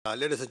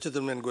Ladies and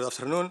gentlemen, good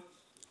afternoon.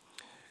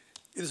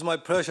 It is my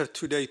pleasure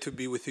today to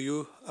be with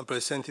you and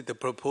present the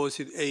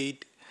proposed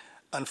aid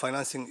and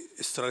financing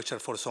structure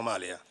for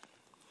Somalia.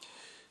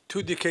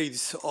 2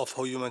 decades of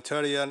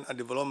humanitarian and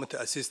development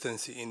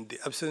assistance in the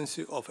absence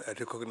of a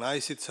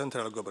recognized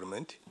central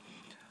government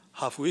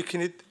have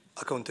weakened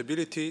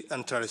accountability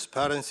and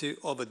transparency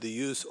over the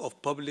use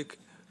of public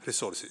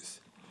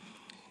resources.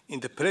 In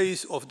the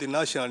place of the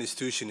national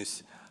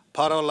institutions,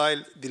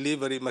 parallel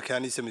delivery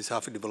mechanisms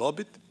have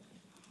developed.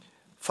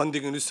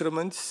 Funding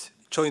instruments,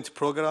 joint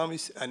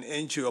programs, and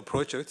NGO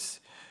projects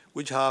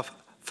which have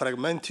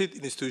fragmented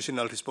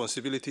institutional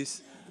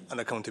responsibilities and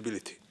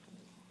accountability.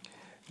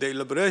 The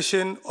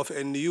elaboration of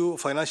a new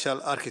financial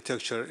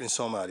architecture in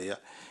Somalia,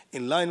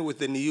 in line with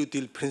the New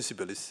Deal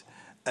principles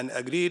and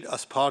agreed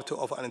as part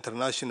of an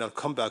international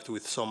compact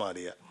with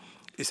Somalia,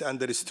 is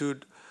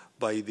understood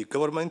by the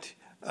government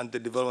and the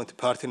development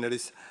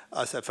partners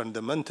as a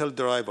fundamental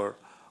driver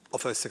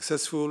of a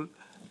successful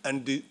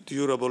and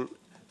durable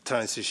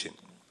transition.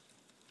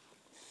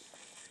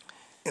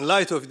 In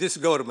light of this,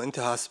 government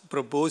has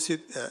proposed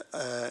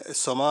a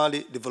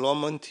Somali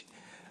Development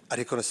and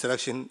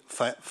Reconstruction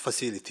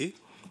Facility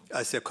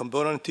as a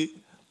component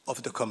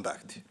of the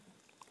compact.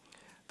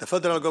 The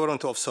federal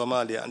government of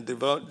Somalia and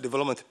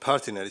development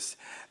partners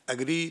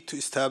agreed to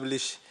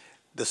establish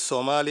the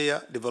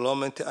Somalia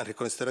Development and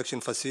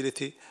Reconstruction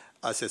Facility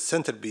as a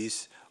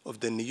centerpiece of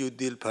the New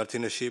Deal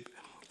partnership,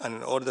 and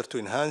in order to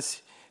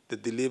enhance the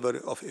delivery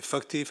of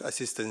effective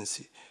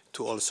assistance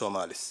to all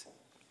Somalis.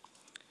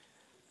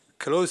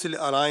 Closely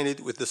aligned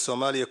with the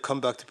Somalia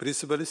Compact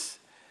principles,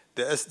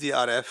 the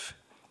SDRF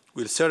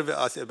will serve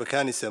as a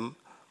mechanism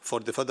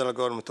for the federal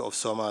government of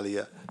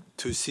Somalia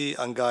to see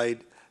and guide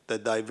the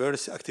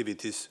diverse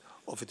activities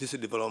of its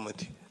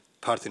development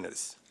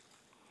partners.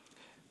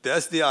 The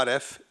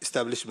SDRF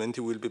establishment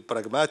will be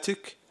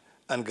pragmatic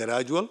and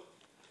gradual,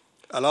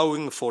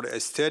 allowing for a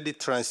steady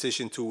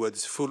transition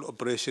towards full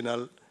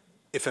operational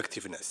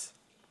effectiveness,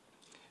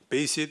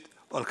 based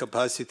on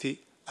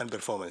capacity and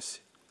performance.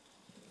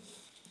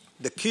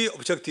 The key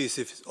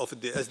objectives of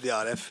the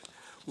SDRF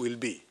will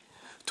be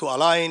to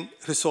align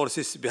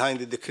resources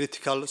behind the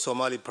critical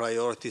Somali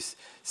priorities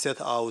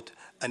set out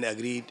and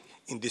agreed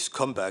in this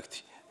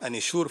compact and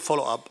ensure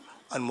follow-up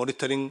and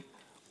monitoring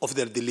of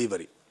their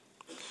delivery,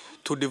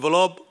 to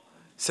develop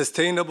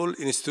sustainable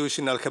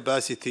institutional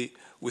capacity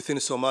within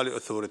Somali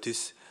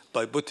authorities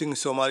by putting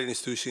Somali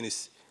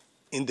institutions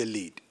in the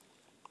lead,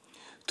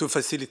 to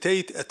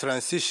facilitate a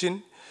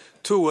transition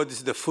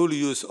towards the full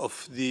use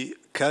of the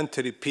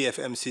country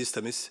PFM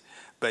systems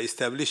by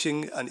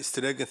establishing and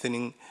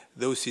strengthening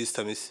those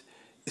systems,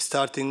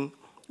 starting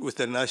with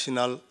the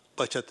national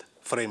budget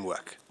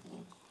framework,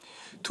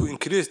 to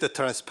increase the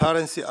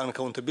transparency and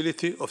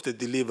accountability of the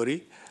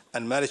delivery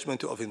and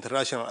management of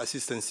international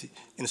assistance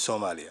in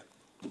Somalia,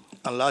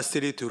 and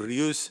lastly, to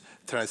reduce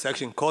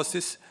transaction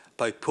costs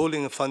by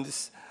pooling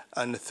funds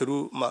and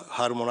through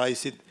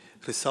harmonized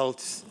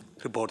results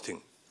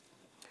reporting.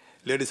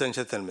 Ladies and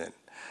gentlemen,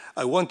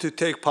 I want to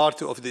take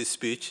part of this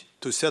speech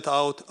to set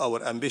out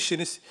our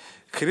ambitions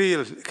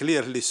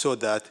clearly so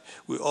that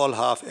we all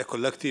have a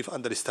collective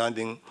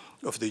understanding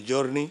of the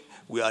journey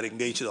we are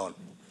engaged on.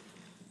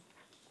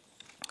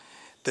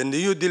 The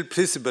New Deal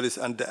principles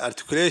and the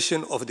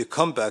articulation of the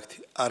compact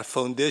are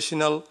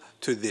foundational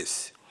to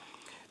this.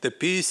 The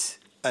peace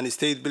and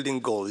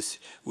state-building goals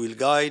will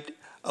guide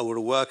our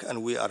work,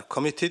 and we are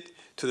committed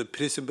to the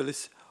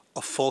principles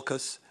of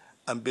focus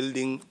and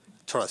building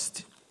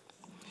trust.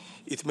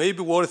 It may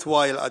be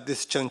worthwhile at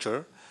this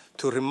juncture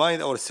to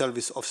remind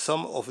ourselves of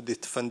some of the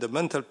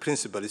fundamental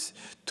principles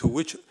to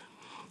which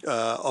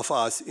of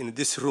us in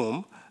this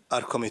room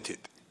are committed.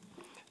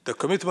 The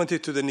commitment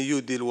to the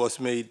New Deal was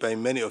made by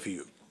many of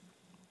you.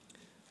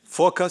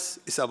 Focus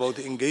is about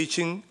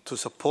engaging to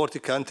support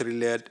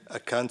country-led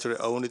and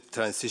country-owned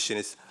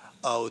transitions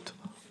out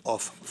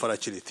of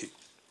fragility.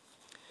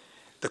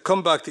 The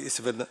compact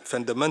is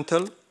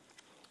fundamental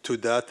to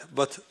that,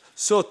 but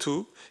so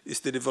too is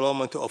the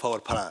development of our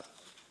plan.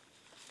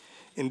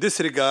 In this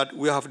regard,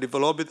 we have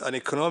developed an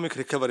economic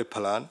recovery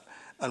plan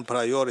and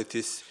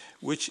priorities,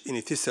 which in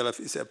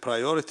itself is a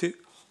priority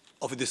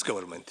of this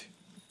government.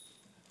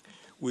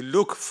 We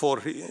look for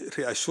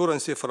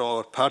reassurance from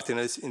our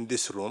partners in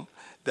this room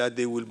that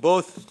they will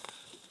both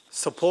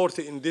support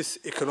in this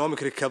economic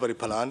recovery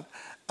plan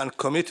and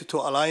commit to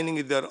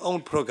aligning their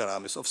own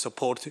programs of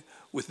support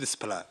with this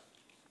plan.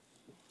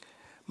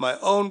 My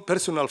own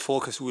personal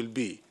focus will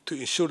be to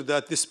ensure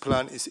that this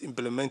plan is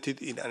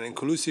implemented in an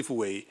inclusive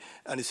way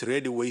and is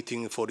ready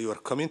waiting for your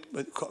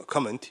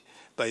comment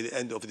by the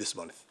end of this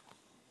month.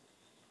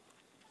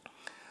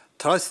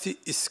 Trust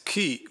is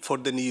key for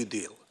the New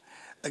Deal.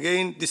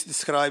 Again, this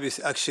describes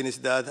actions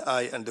that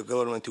I and the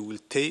government will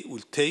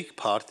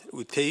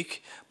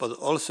take, but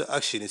also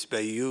actions by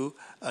you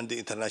and the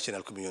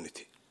international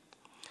community.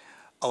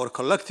 Our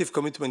collective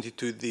commitment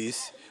to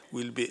this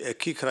will be a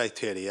key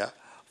criteria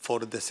for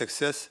the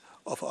success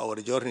of our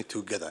journey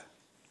together.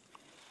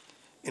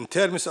 In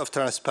terms of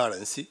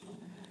transparency,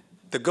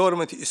 The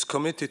government is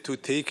committed to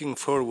taking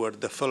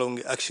forward the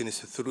following actions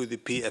through the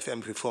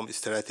PFM reform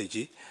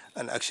strategy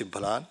and action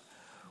plan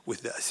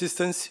with the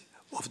assistance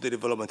of the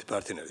development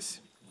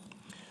partners.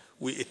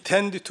 We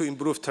intend to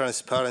improve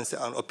transparency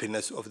and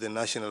openness of the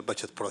national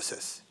budget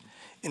process,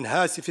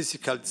 enhance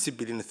fiscal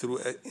discipline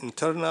through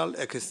internal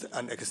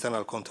and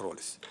external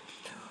controls,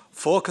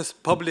 focus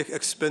public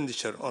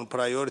expenditure on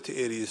priority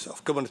areas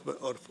of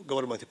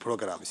government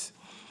programs,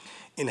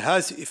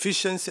 enhance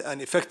efficiency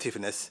and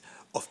effectiveness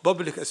of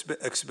public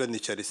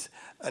expenditures,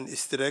 and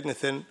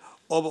strengthen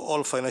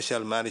overall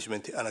financial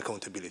management and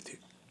accountability.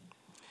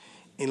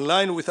 In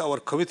line with our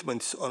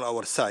commitments on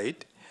our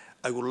side,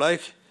 I would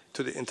like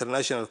to the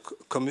international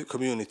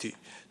community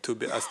to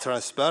be as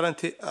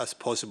transparent as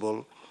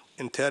possible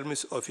in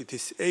terms of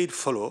its aid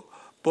flow,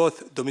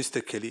 both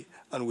domestically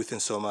and within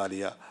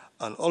Somalia,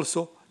 and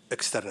also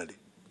externally.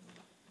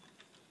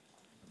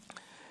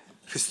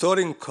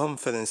 Restoring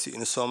confidence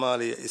in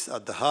Somalia is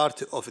at the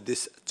heart of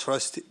this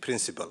trust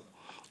principle,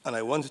 and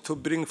I want to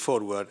bring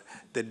forward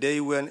the day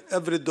when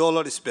every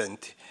dollar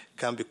spent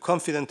can be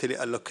confidently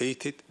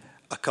allocated,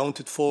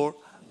 accounted for,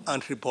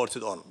 and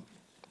reported on.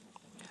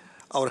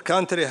 Our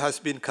country has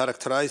been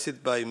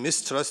characterized by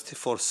mistrust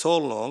for so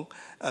long,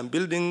 and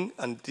building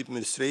and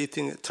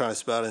demonstrating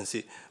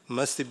transparency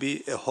must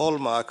be a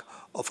hallmark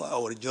of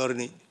our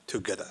journey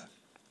together.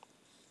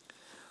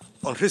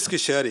 On risk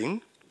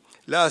sharing,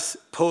 let us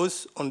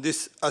pause on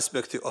this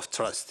aspect of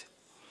trust.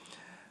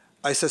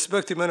 I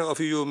suspect many of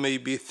you may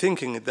be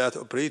thinking that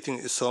operating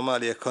in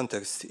Somalia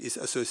context is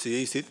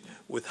associated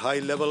with high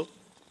level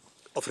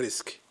of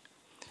risk.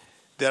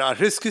 There are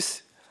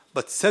risks,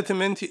 but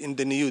settlement in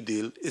the New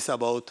Deal is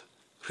about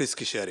risk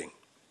sharing,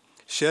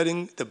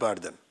 sharing the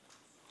burden.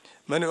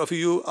 Many of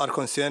you are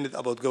concerned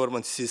about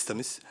government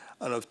systems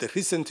and of the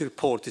recent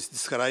reports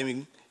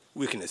describing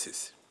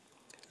weaknesses.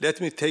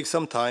 Let me take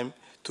some time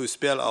to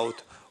spell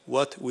out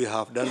what we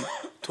have done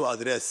to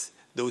address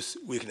those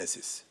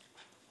weaknesses.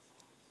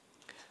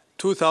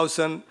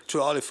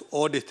 2012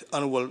 audit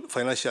annual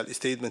financial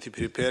statement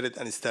prepared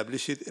and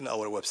established in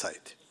our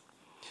website.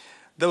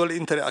 Double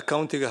entry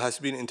accounting has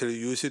been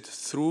introduced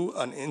through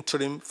an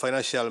interim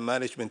financial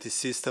management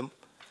system,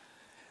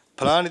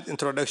 planned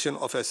introduction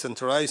of a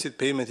centralized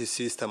payment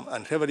system,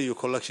 and revenue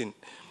collection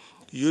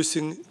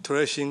using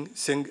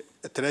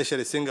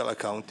treasury single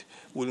account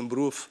will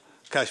improve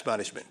cash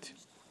management.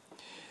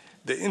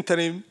 The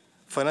interim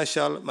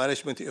financial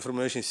management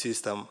information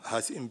system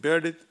has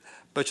embedded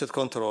budget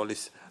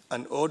controls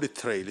and audit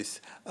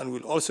trails, and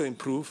will also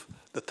improve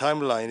the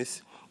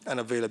timelines and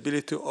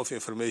availability of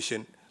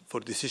information for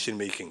decision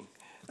making,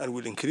 and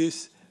will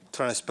increase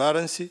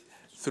transparency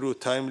through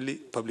timely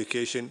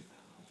publication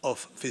of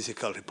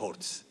physical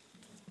reports.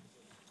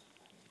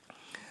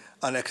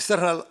 An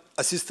external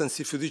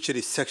assistance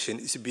fiduciary section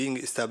is being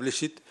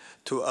established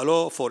to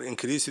allow for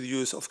increased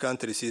use of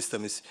country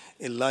systems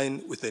in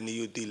line with the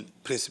New Deal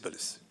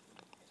principles.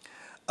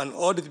 An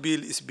audit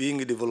bill is being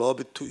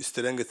developed to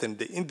strengthen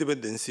the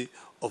independence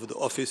of the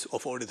Office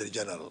of Auditor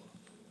General.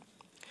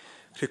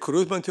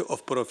 Recruitment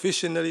of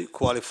professionally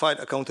qualified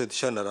Accountant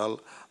General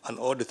and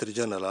Auditor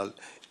General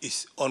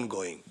is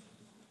ongoing.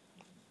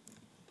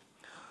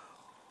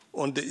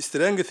 On the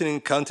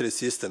strengthening country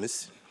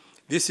systems,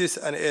 this is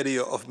an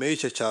area of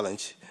major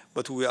challenge,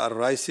 but we are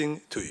rising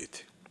to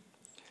it.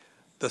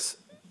 The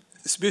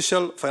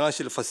special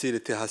financial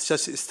facility has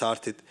just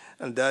started,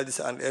 and that is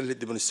an early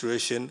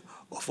demonstration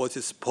of what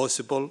is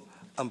possible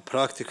and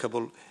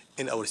practicable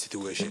in our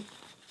situation.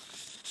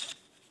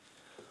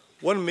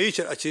 One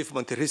major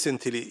achievement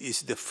recently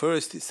is the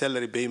first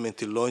salary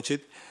payment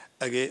launched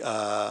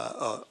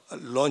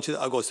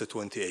August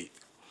 28.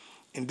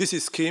 In this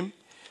scheme,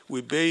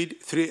 we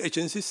paid 3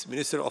 agencies: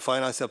 Minister of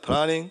Finance and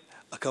Planning,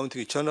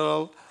 Accounting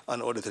General,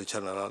 and Auditor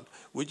General,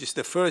 which is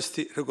the first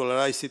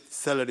regularized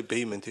salary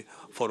payment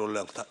for a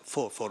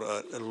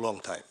long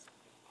time.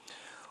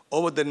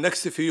 Over the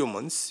next few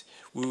months,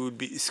 we will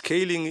be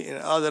scaling in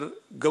other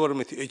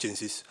government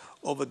agencies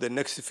over the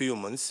next few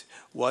months,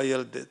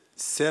 while at the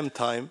same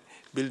time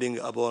building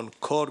upon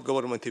core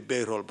government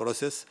payroll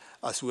process,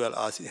 as well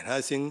as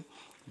enhancing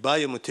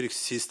biometric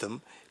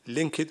system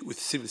linked with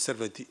civil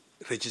servant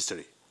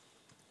registry.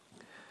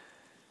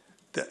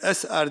 The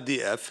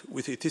SRDF,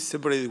 with its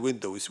separate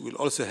windows, will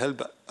also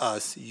help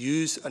us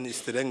use and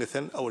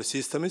strengthen our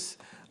systems,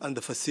 and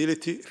the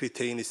facility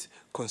retains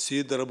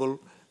considerable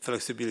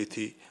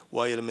flexibility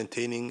while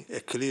maintaining a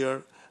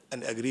clear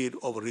and agreed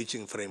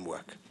overreaching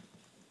framework.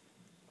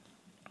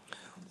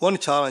 One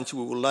challenge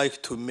we would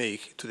like to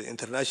make to the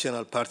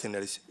international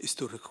partners is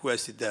to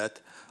request that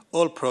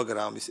all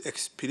programs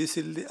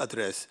explicitly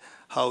address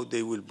how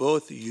they will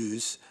both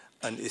use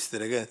and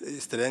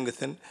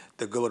strengthen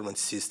the government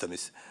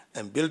systems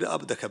and build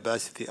up the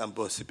capacity and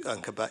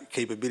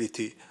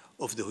capability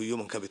of the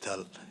human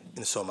capital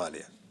in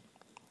Somalia.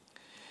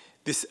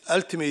 This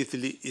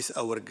ultimately is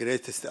our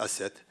greatest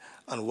asset,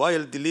 and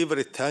while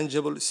delivering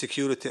tangible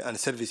security and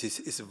services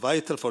is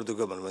vital for the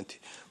government,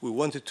 we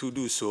wanted to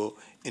do so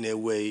in a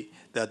way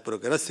that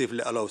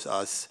progressively allows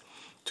us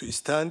to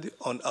stand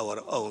on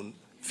our own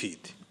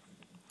feed.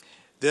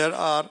 There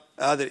are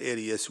other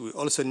areas we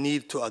also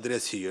need to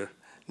address here,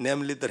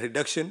 namely the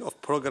reduction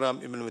of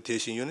program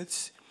implementation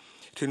units,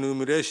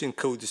 remuneration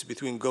codes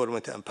between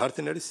government and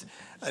partners,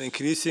 and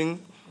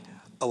increasing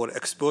our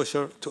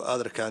exposure to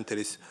other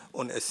countries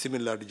on a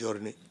similar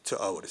journey to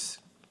ours.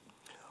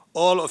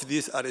 All of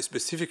these are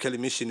specifically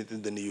mentioned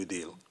in the New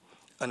Deal,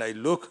 and I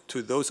look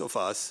to those of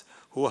us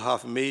who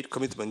have made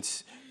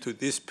commitments to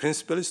these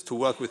principles to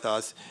work with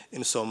us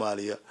in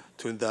Somalia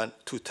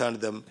to turn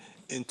them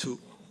into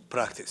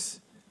practice.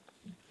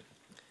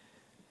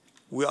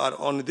 We are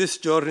on this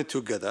journey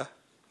together.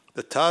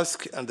 The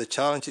task and the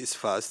challenge is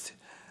vast,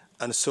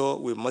 and so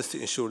we must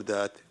ensure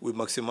that we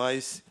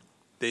maximize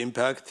the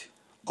impact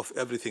of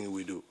everything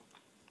we do.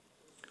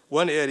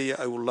 One area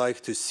I would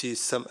like to see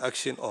some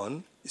action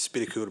on is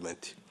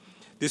procurement.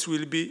 This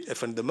will be a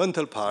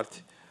fundamental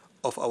part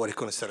of our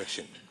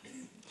reconstruction.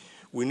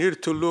 We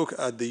need to look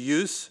at the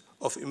use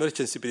of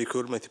emergency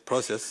procurement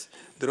process,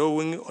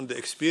 drawing on the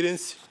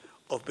experience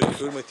of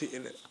procurement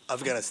in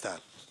Afghanistan.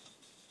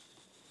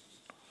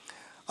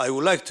 I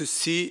would like to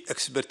see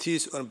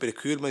expertise on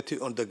procurement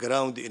on the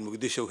ground in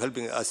Mogadishu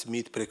helping us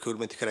meet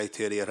procurement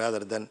criteria rather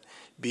than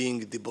being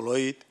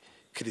deployed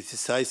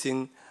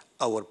criticizing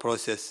our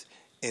process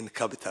in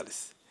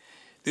capitals.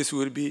 This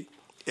will be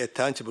a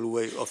tangible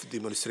way of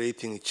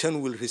demonstrating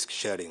genuine risk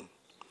sharing.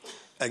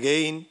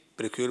 Again,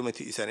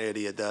 procurement is an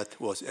area that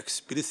was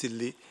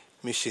explicitly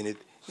mentioned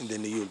in the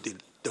New Deal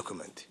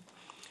document.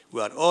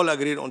 We are all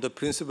agreed on the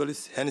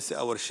principles, hence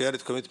our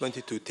shared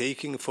commitment to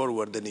taking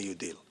forward the New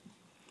Deal.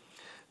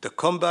 The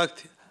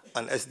Compact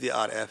and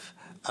SDRF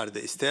are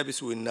the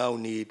steps we now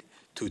need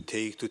to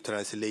take to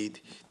translate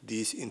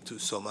these into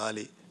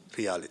Somali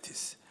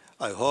realities.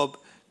 I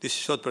hope this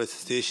short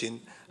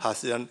presentation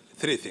has done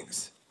three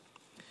things.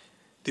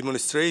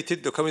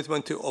 Demonstrated the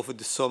commitment of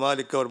the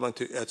Somali government,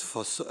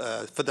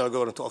 federal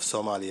government of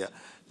Somalia,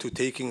 to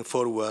taking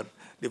forward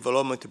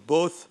development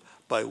both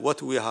by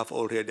what we have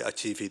already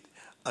achieved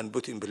and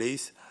put in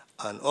place,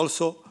 and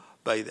also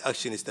by the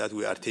actions that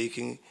we are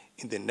taking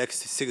in the next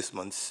 6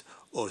 months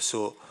or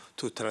so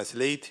to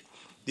translate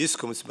these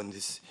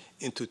commitments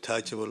into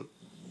tangible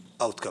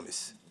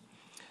outcomes.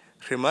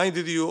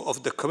 Reminded you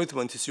of the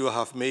commitments you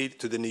have made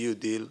to the New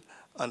Deal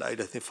and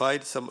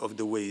identified some of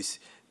the ways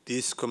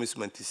these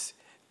commitments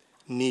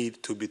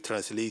need to be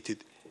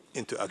translated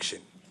into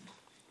action.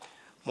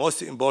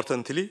 Most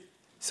importantly,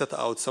 set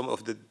out some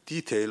of the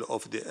detail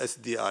of the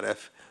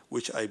SDRF,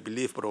 which I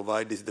believe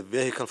provides the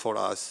vehicle for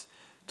us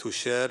to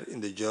share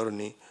in the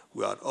journey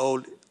we are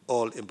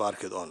all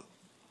embarked on.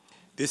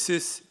 This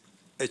is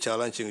a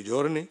challenging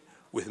journey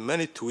with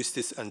many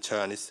twists and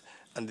turns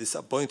and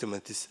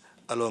disappointments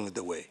along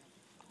the way.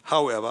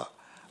 However,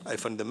 I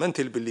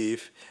fundamentally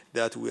believe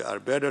that we are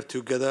better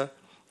together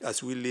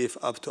as we live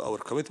up to our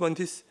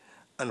commitments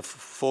and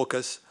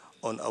focus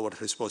on our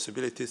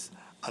responsibilities,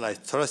 and I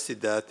trust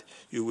that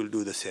you will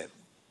do the same.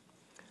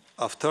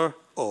 After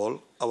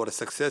all, our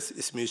success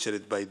is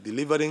measured by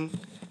delivering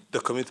the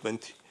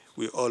commitment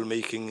we are all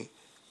making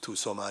to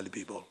Somali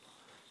people.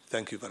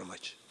 Thank you very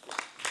much.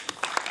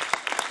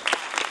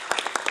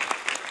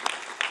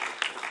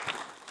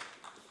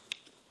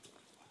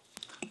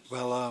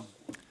 Well,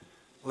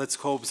 let's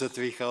hope that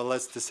we have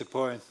less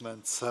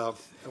disappointments on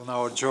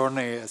our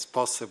journey as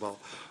possible.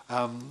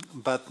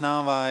 But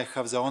now I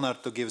have the honor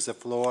to give the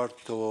floor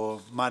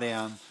to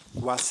Mariam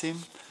Wasim,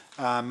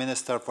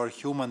 Minister for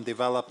Human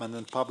Development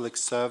and Public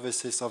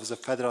Services of the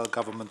Federal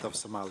Government of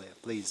Somalia.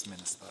 Please,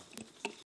 Minister.